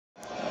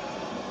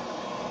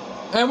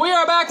And we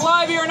are back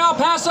live here in El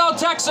Paso,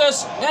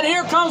 Texas. And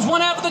here comes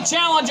one half of the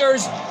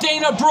challengers,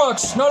 Dana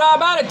Brooks. No doubt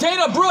about it,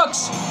 Dana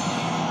Brooks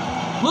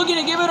looking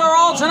to give it her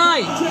all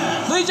tonight.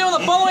 Ladies and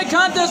gentlemen, the following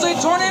contest is a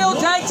Tornado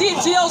Tag Team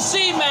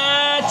TLC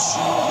match.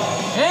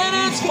 And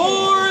it's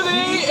for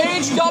the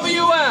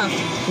HWF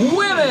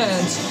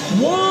Women's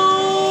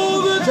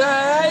World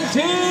Tag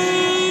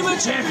Team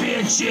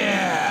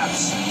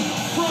Championships.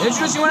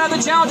 Introducing one of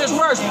the challengers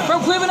first,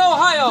 from Cleveland,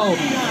 Ohio,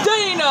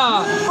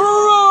 Dana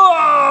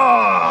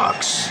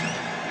Brooks.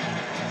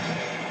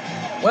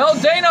 Well,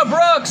 Dana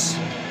Brooks,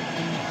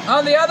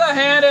 on the other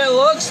hand, it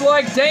looks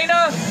like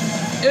Dana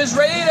is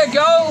ready to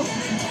go,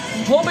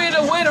 hoping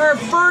to win her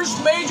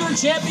first major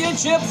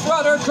championship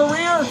throughout her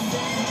career.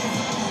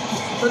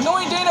 But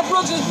knowing Dana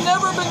Brooks has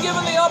never been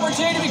given the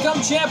opportunity to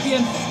become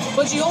champion,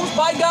 but she hopes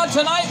by God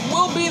tonight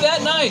will be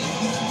that night.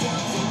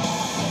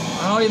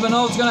 I don't even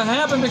know if it's going to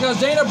happen because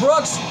Dana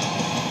Brooks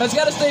has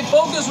got to stay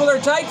focused with her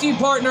tag team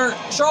partner,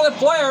 Charlotte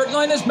Flair,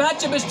 knowing this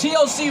matchup is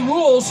TLC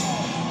rules.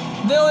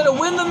 The only way to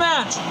win the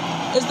match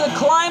is to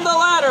climb the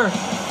ladder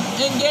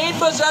and gain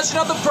possession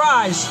of the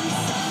prize.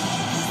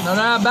 No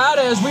doubt about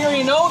it, as we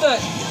already know that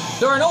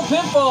there are no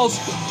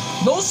pinfalls,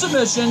 no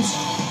submissions,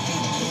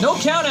 no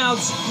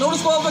countouts, no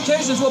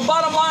disqualifications. Well,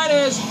 bottom line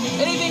is,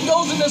 anything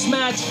goes in this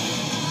match.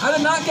 How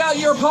to knock out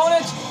your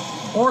opponent,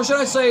 or should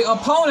I say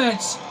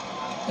opponents,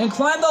 and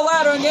climb the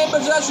ladder and gain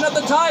possession of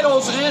the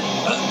titles. And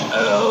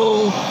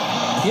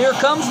here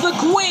comes the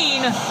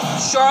Queen,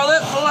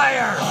 Charlotte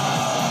Flair.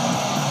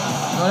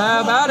 No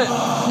doubt about it.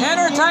 And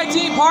her tag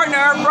team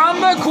partner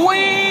from the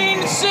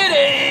Queen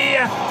City,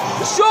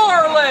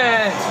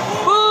 Charlotte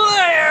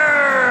Flair.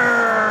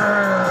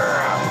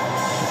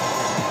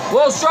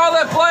 Well,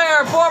 Charlotte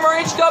Flair, former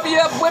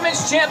HWF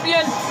Women's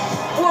Champion,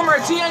 former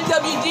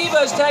TNW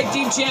Divas Tag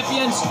Team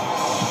Champions,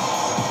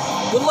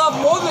 would love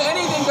more than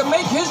anything to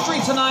make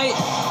history tonight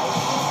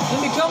and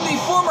become the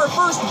former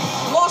first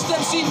Lost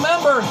MC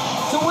member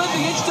to win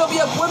the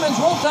HWF Women's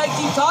World Tag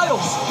Team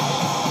titles.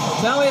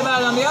 Tell me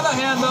about it. On the other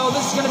hand, though,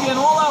 this is going to be an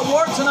all-out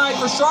war tonight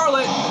for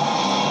Charlotte,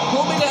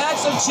 hoping to add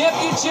some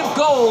championship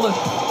gold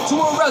to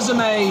her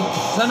resume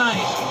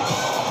tonight.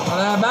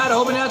 About it,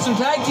 hoping to add some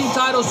tag team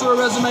titles to her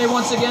resume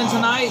once again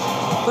tonight,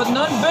 but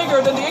none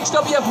bigger than the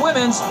HWF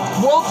Women's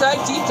World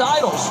Tag Team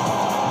titles.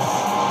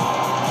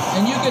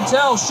 And you can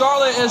tell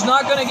Charlotte is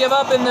not going to give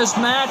up in this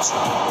match.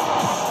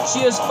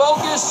 She is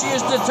focused, she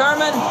is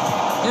determined,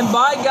 and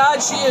by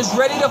God, she is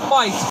ready to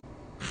fight.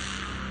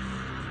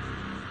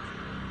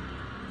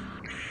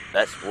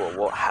 That's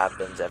what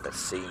happens ever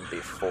seen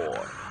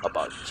before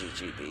about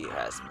GGB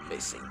has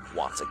missing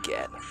once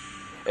again.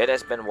 It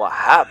has been what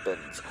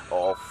happens.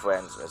 All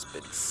friends has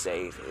been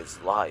saved his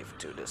life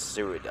to the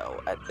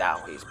Cyrano, and now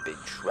he's been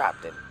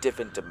trapped in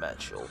different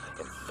dimension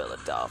in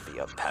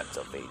Philadelphia,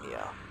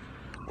 Pennsylvania.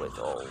 With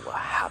all what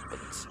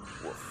happens,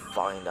 we'll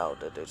find out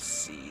that the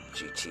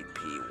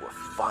CGTP will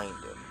find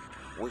him,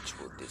 which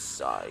will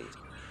decide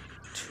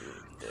to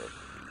then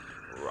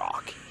be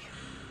Rocky.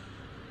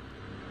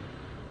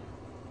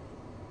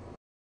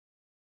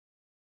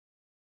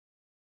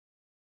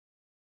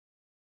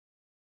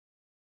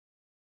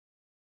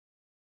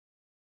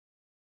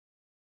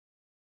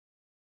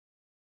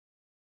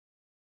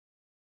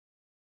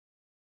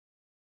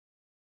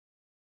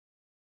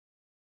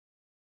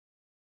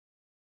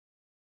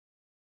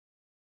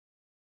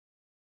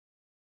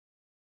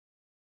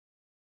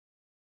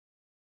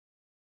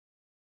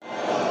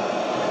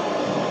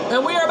 And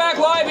we are back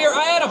live here.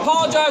 I had to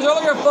apologize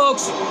earlier,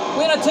 folks.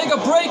 We had to take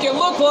a break, it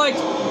looked like.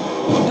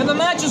 And the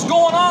match is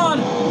going on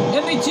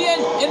in the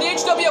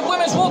HWF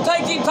Women's World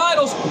Tag Team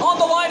titles on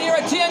the line here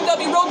at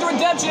TNW Road to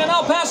Redemption in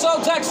El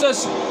Paso,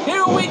 Texas.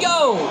 Here we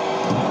go.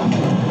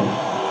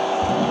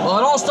 Well,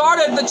 it all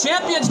started. The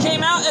champions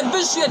came out and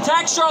viciously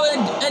attacked Charlotte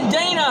and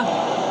Dana.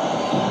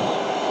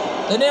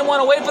 They didn't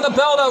want to wait for the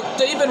bell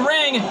to even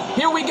ring.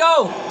 Here we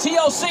go.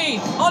 TLC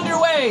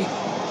underway.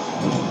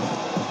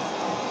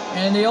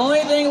 And the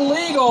only thing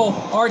legal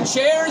are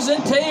chairs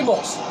and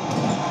tables.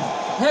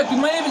 Heck, you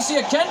might even see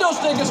a kendo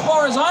stick as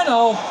far as I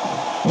know.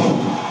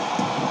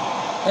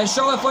 As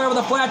Charlotte Flair with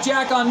a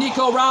flapjack on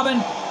Nico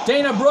Robin.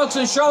 Dana Brooks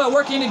and Charlotte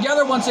working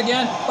together once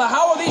again. But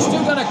how are these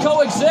two going to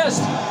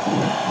coexist?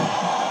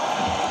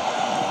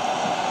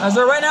 As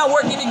they're right now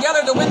working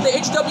together to win the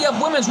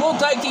HWF Women's World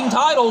Tag Team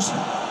titles.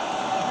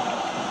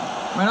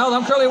 Right now,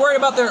 I'm currently worried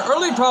about their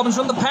early problems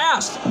from the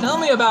past. Tell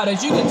me about it.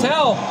 As you can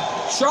tell,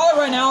 Charlotte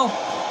right now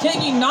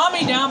taking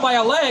Nami down by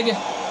a leg,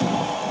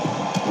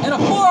 and a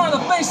forearm in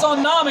the face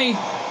on Nami,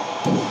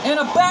 and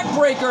a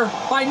backbreaker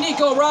by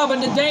Nico Robin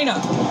to Dana.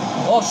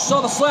 Oh, she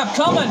saw the slap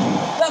coming,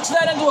 ducks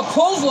that into a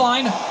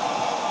clothesline,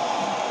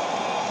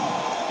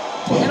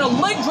 and a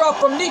leg drop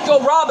from Nico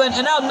Robin,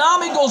 and now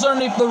Nami goes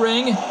underneath the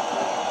ring.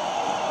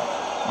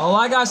 Well,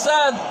 like I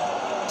said,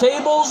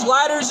 tables,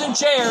 ladders, and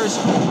chairs,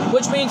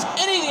 which means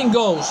anything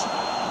goes.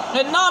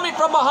 And Nami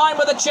from behind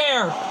with a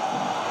chair.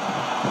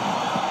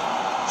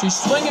 She's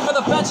swinging for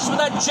the fences with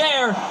that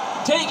chair,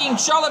 taking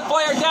Charlotte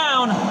Flair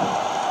down.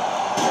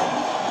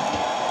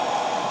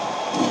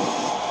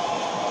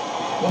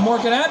 What more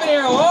can happen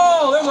here?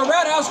 Oh, there's a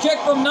roundhouse kick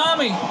from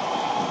Nami.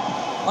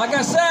 Like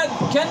I said,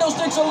 kendo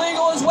sticks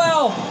illegal as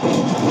well.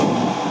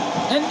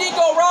 And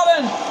Nico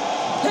Robin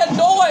had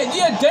no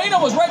idea Dana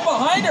was right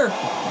behind her.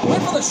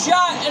 Went for the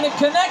shot and it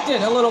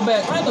connected a little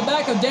bit. Right in the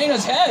back of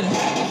Dana's head.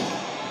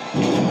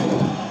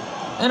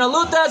 And a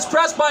Luthez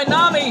press by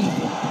Nami.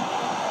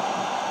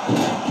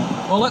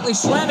 Well, likely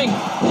slamming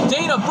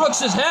Dana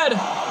Brooks' head.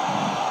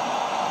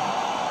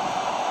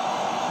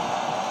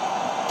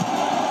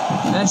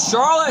 And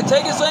Charlotte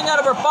taking something out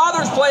of her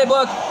father's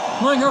playbook,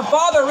 knowing her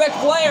father, Ric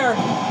Flair,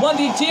 won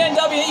the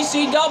TNW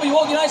ECW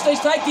World United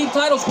States Tag Team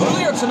titles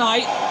earlier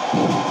tonight.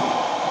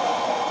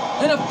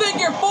 And a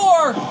figure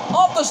 4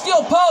 off the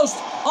steel post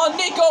on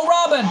Nico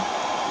Robin.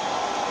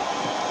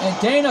 And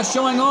Dana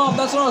showing off.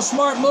 That's not a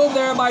smart move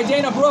there by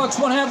Dana Brooks,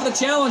 one half of the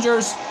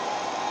challengers.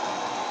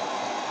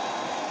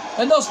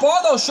 And thus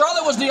far, though,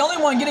 Charlotte was the only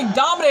one getting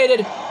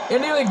dominated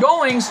in the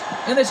goings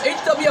in this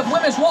HWF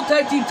Women's World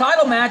Tag Team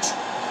title match.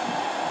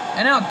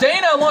 And now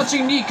Dana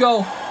launching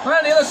Nico right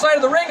on the other side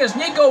of the ring as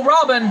Nico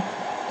Robin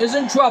is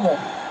in trouble.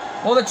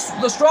 Well,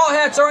 the Straw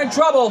Hats are in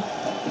trouble.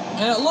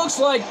 And it looks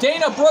like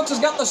Dana Brooks has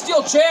got the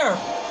steel chair.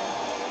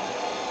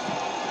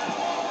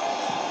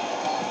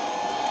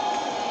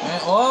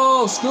 And,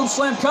 oh, scoop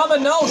slam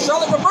coming. No,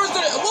 Charlotte reversed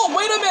it. Whoa,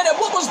 wait a minute.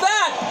 What was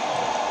that?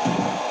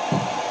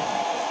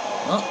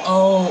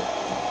 Uh-oh.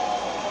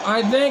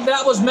 I think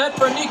that was meant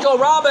for Nico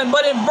Robin,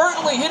 but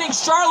inadvertently hitting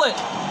Charlotte.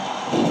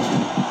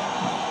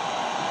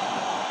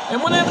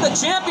 And one half of the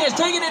champion is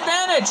taking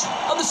advantage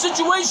of the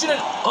situation. And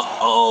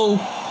uh-oh.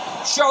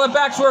 Charlotte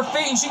back to her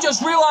feet, and she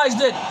just realized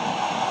it.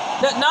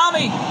 That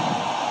Nami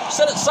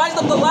sized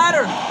up the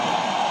ladder.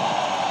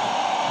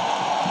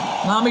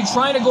 Nami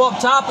trying to go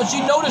up top, but she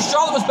noticed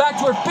Charlotte was back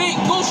to her feet.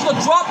 Goes for the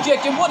drop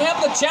kick, and one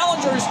half of the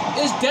challengers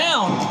is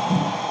down.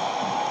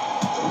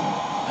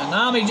 And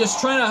Nami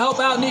just trying to help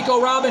out Nico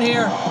Robin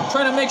here,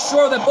 trying to make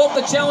sure that both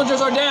the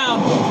challengers are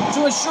down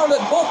to ensure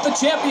that both the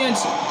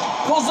champions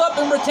pulls up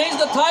and retains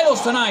the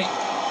titles tonight.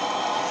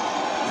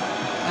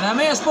 And I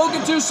may have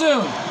spoken too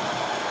soon.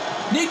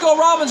 Nico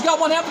Robin's got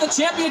one half of the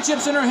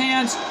championships in her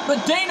hands, but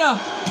Dana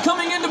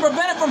coming in to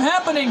prevent it from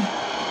happening.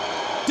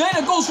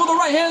 Dana goes for the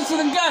right hand to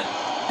the gut,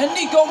 and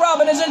Nico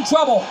Robin is in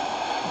trouble.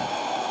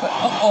 But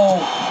uh-oh,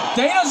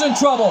 Dana's in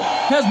trouble.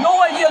 Has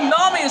no idea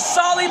Nami is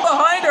solidly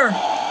behind her.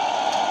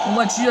 Well,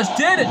 like she just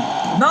did it.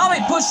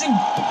 Nami pushing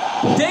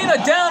Dana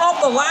down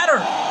off the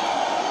ladder.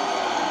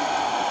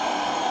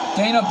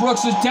 Dana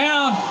Brooks is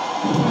down.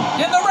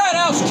 And the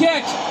roundhouse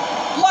kick.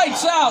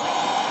 Lights out.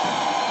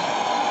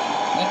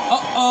 And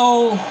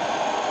uh-oh.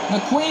 The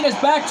Queen is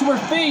back to her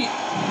feet.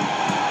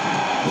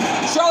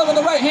 Charlotte with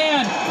the right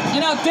hand.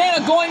 And now Dana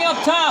going up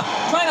top,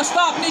 trying to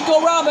stop Nico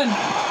Robin.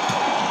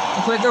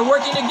 Looks like they're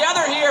working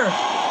together here.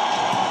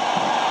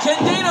 Can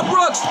Dana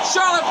Brooks,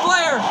 Charlotte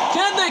Flair,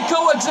 can they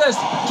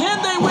coexist? Can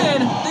they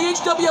win the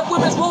HWF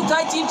Women's World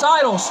Tag Team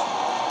titles?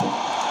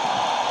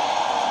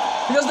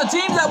 Because the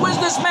team that wins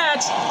this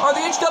match are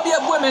the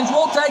HWF Women's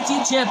World Tag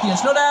Team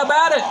Champions. No doubt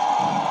about it.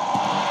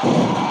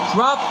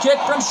 Drop kick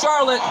from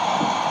Charlotte.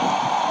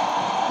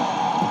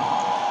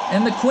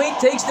 And the Queen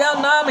takes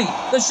down Nami.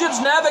 The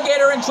ship's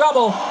navigator in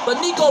trouble.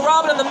 But Nico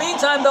Robin, in the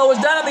meantime, though, is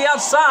down on the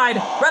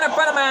outside, right in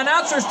front of my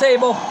announcer's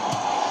table.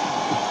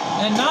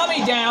 And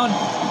Nami down.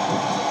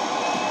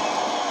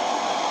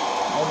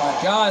 Oh, my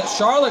God.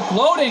 Charlotte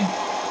gloating.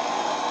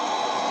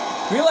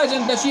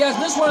 Realizing that she has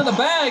this one in the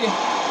bag.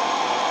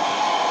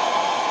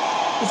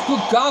 Just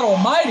good God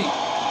almighty.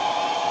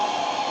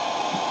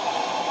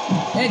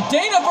 And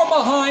Dana from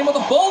behind with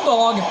a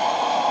bulldog.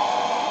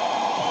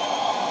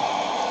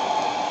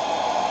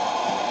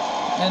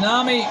 And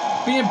Nami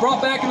being brought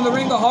back into the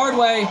ring the hard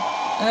way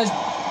as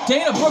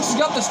Dana Brooks has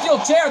got the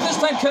steel chair. This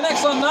time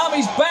connects on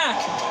Nami's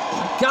back.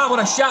 God, what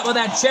a shot with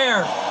that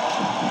chair.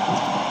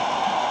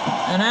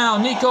 And now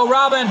Nico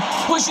Robin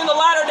pushing the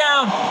ladder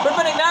down,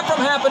 preventing that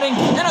from happening.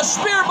 And a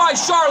spear by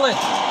Charlotte.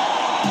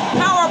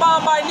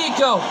 Powerbomb by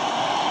Nico.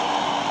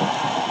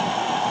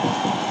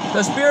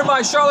 The spear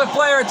by Charlotte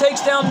Flair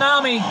takes down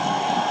Nami.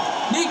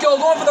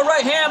 Nico going for the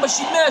right hand, but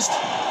she missed.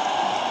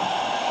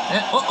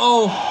 And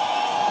uh-oh.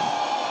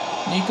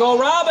 Nico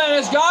Robin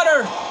has got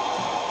her.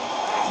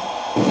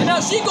 And now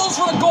she goes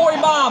for the gory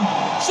bomb.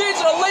 Shades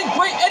of the late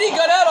great Eddie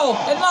Guerrero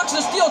and knocks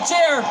the steel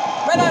chair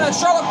right out of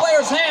Charlotte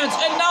Flair's hands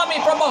and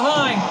Nami from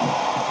behind.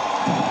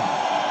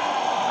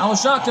 I was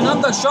shocked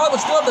enough that Charlotte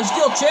would still have the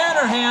steel chair in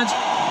her hands,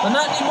 but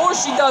not anymore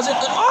she doesn't.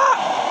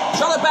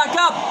 Charlotte back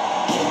up.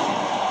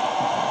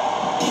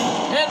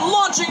 And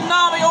launching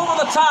Nami over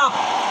the top.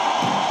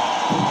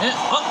 And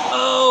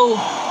uh-oh.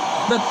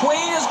 The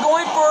Queen is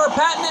going for her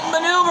patented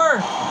maneuver.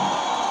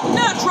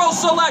 Natural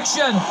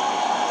selection.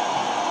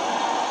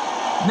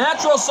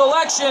 Natural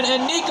selection,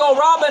 and Nico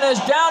Robin is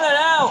down and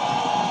out.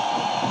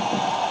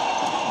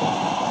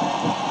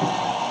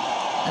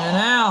 And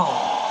now,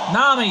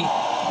 Nami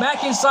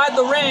back inside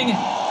the ring,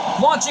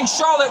 launching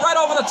Charlotte right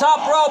over the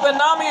top rope, and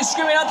Nami is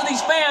screaming out to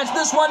these fans,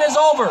 this one is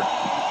over.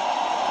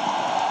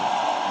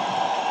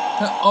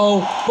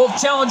 Uh-oh, both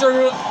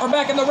challengers are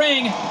back in the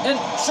ring, and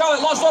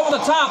Charlotte launched over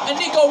the top, and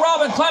Nico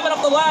Robin climbing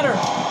up the ladder.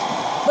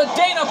 But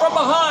Dana from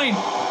behind,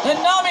 and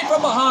Nami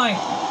from behind.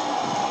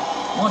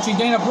 Launching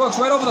Dana Brooks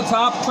right over the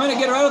top, trying to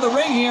get her out of the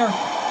ring here.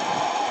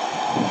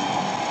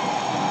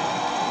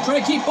 Trying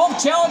to keep both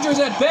challengers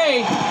at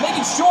bay,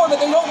 making sure that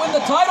they don't win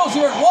the titles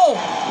here. Whoa!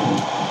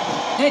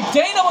 And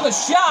Dana with a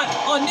shot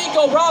on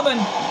Nico Robin.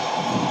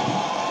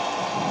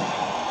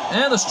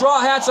 And the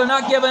Straw Hats are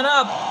not giving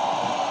up,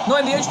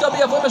 knowing the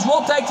HWF Women's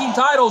World Tag Team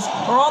titles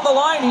are on the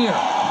line here.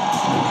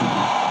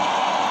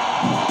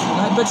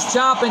 Night bitch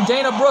chop, and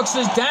Dana Brooks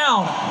is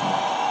down.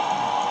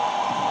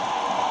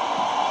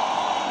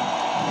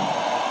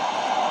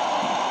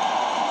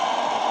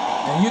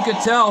 And you could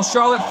tell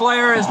Charlotte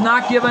Flair is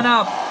not giving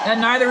up,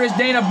 and neither is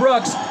Dana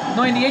Brooks,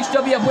 knowing the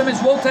HWF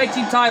Women's World Tag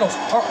Team titles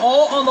are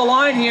all on the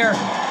line here.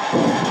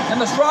 And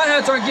the Straw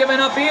Hats aren't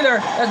giving up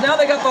either, as now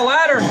they got the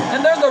ladder,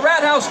 and there's the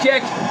Roundhouse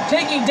Kick,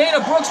 taking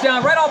Dana Brooks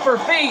down right off her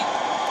feet.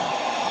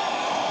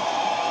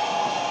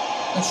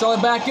 And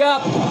Charlotte back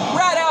up.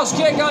 Roundhouse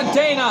Kick on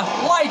Dana.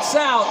 Lights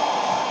out.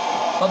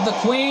 But the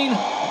Queen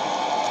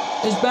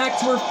is back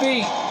to her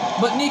feet.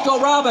 But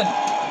Nico Robin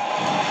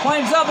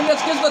climbs up and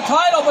gets the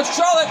title, but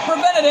Charlotte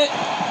prevented it.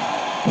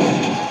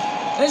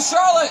 And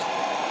Charlotte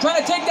trying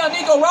to take down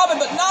Nico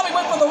Robin, but Nami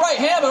went for the right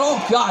hand, but oh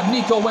God,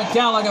 Nico went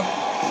down like a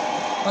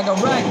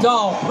rag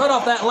doll right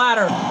off that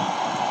ladder.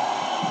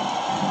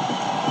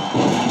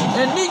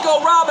 And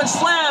Nico Robin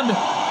slammed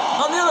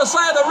on the other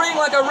side of the ring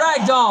like a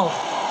rag doll.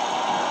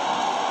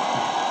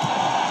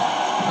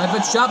 If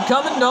it's shot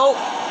coming, no.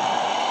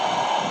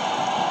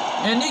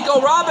 And Nico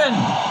Robin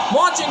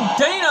launching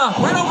Dana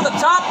right over the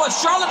top, but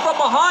Charlotte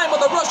from behind with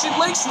a Russian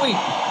leg sweep.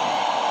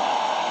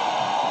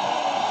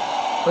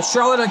 But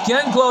Charlotte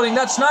again gloating.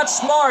 That's not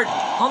smart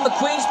on the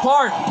Queen's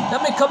part.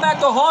 That may come back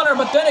to haunt her,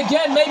 but then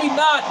again, maybe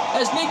not,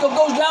 as Nico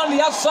goes down to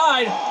the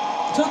outside,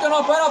 took it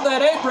off right off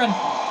that apron.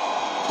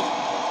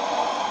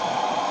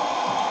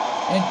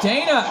 And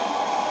Dana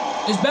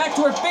is back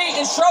to her feet,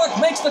 and Charlotte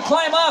makes the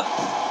climb up.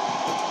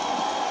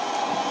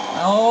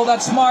 Oh,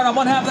 that's smart on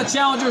one half of the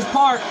challenger's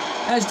part,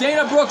 as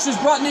Dana Brooks has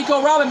brought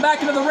Nico Robin back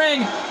into the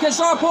ring. Can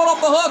Charlotte pull it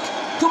off the hook?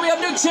 Can we have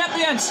new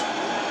champions?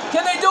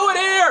 Can they do it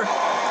here?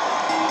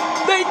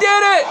 They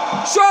did it!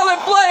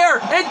 Charlotte Flair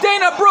and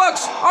Dana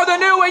Brooks are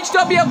the new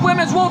HWF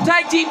Women's World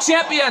Tag Team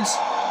Champions.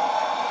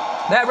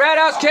 That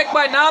Roundhouse Kick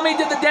by Nami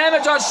did the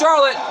damage on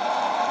Charlotte.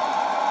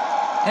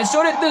 And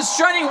so did this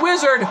Shining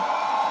Wizard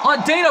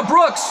on Dana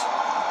Brooks.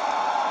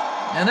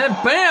 And then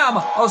bam!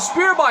 A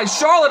spear by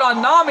Charlotte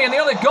on Nami and the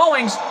other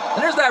goings.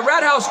 And there's that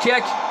Roundhouse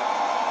Kick.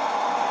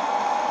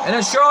 And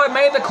as Charlotte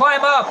made the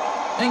climb up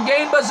and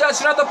gained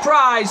possession of the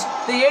prize,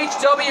 the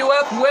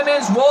HWF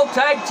Women's World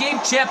Tag Team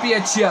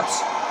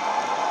Championships.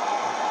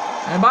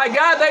 And by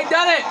God, they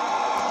done it!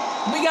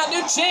 We got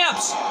new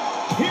champs!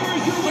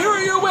 Here are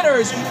your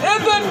winners,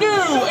 and the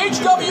new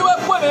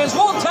HWF Women's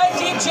World Tag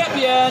Team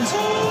Champions,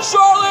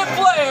 Charlotte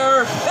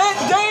Flair and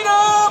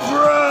Dana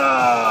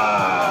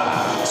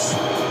Brooks!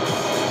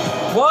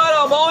 What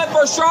a moment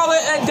for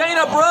Charlotte and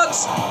Dana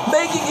Brooks,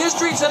 making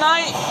history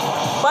tonight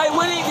by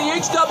winning the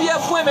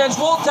HWF Women's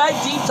World Tag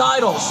Team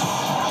titles.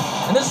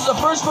 And this is a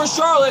first for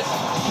Charlotte,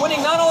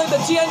 winning not only the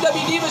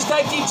TNW Divas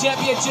Tag Team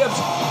Championships,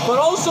 but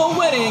also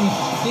winning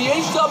the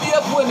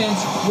HWF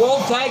Women's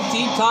World Tag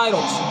Team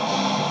titles.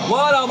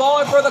 What a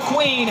moment for the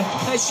Queen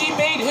as she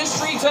made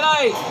history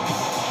tonight.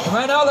 And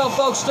right now, though,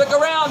 folks, stick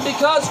around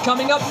because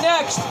coming up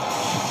next,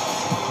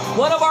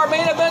 one of our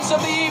main events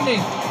of the evening,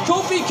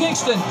 Kofi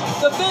Kingston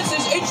defends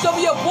his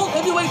HWF World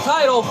Heavyweight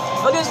title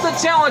against the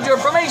challenger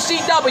from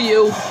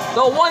ACW,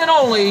 the one and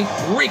only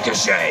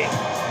Ricochet.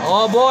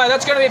 Oh boy,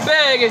 that's going to be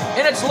big,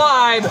 and it's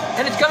live,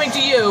 and it's coming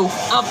to you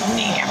up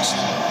next.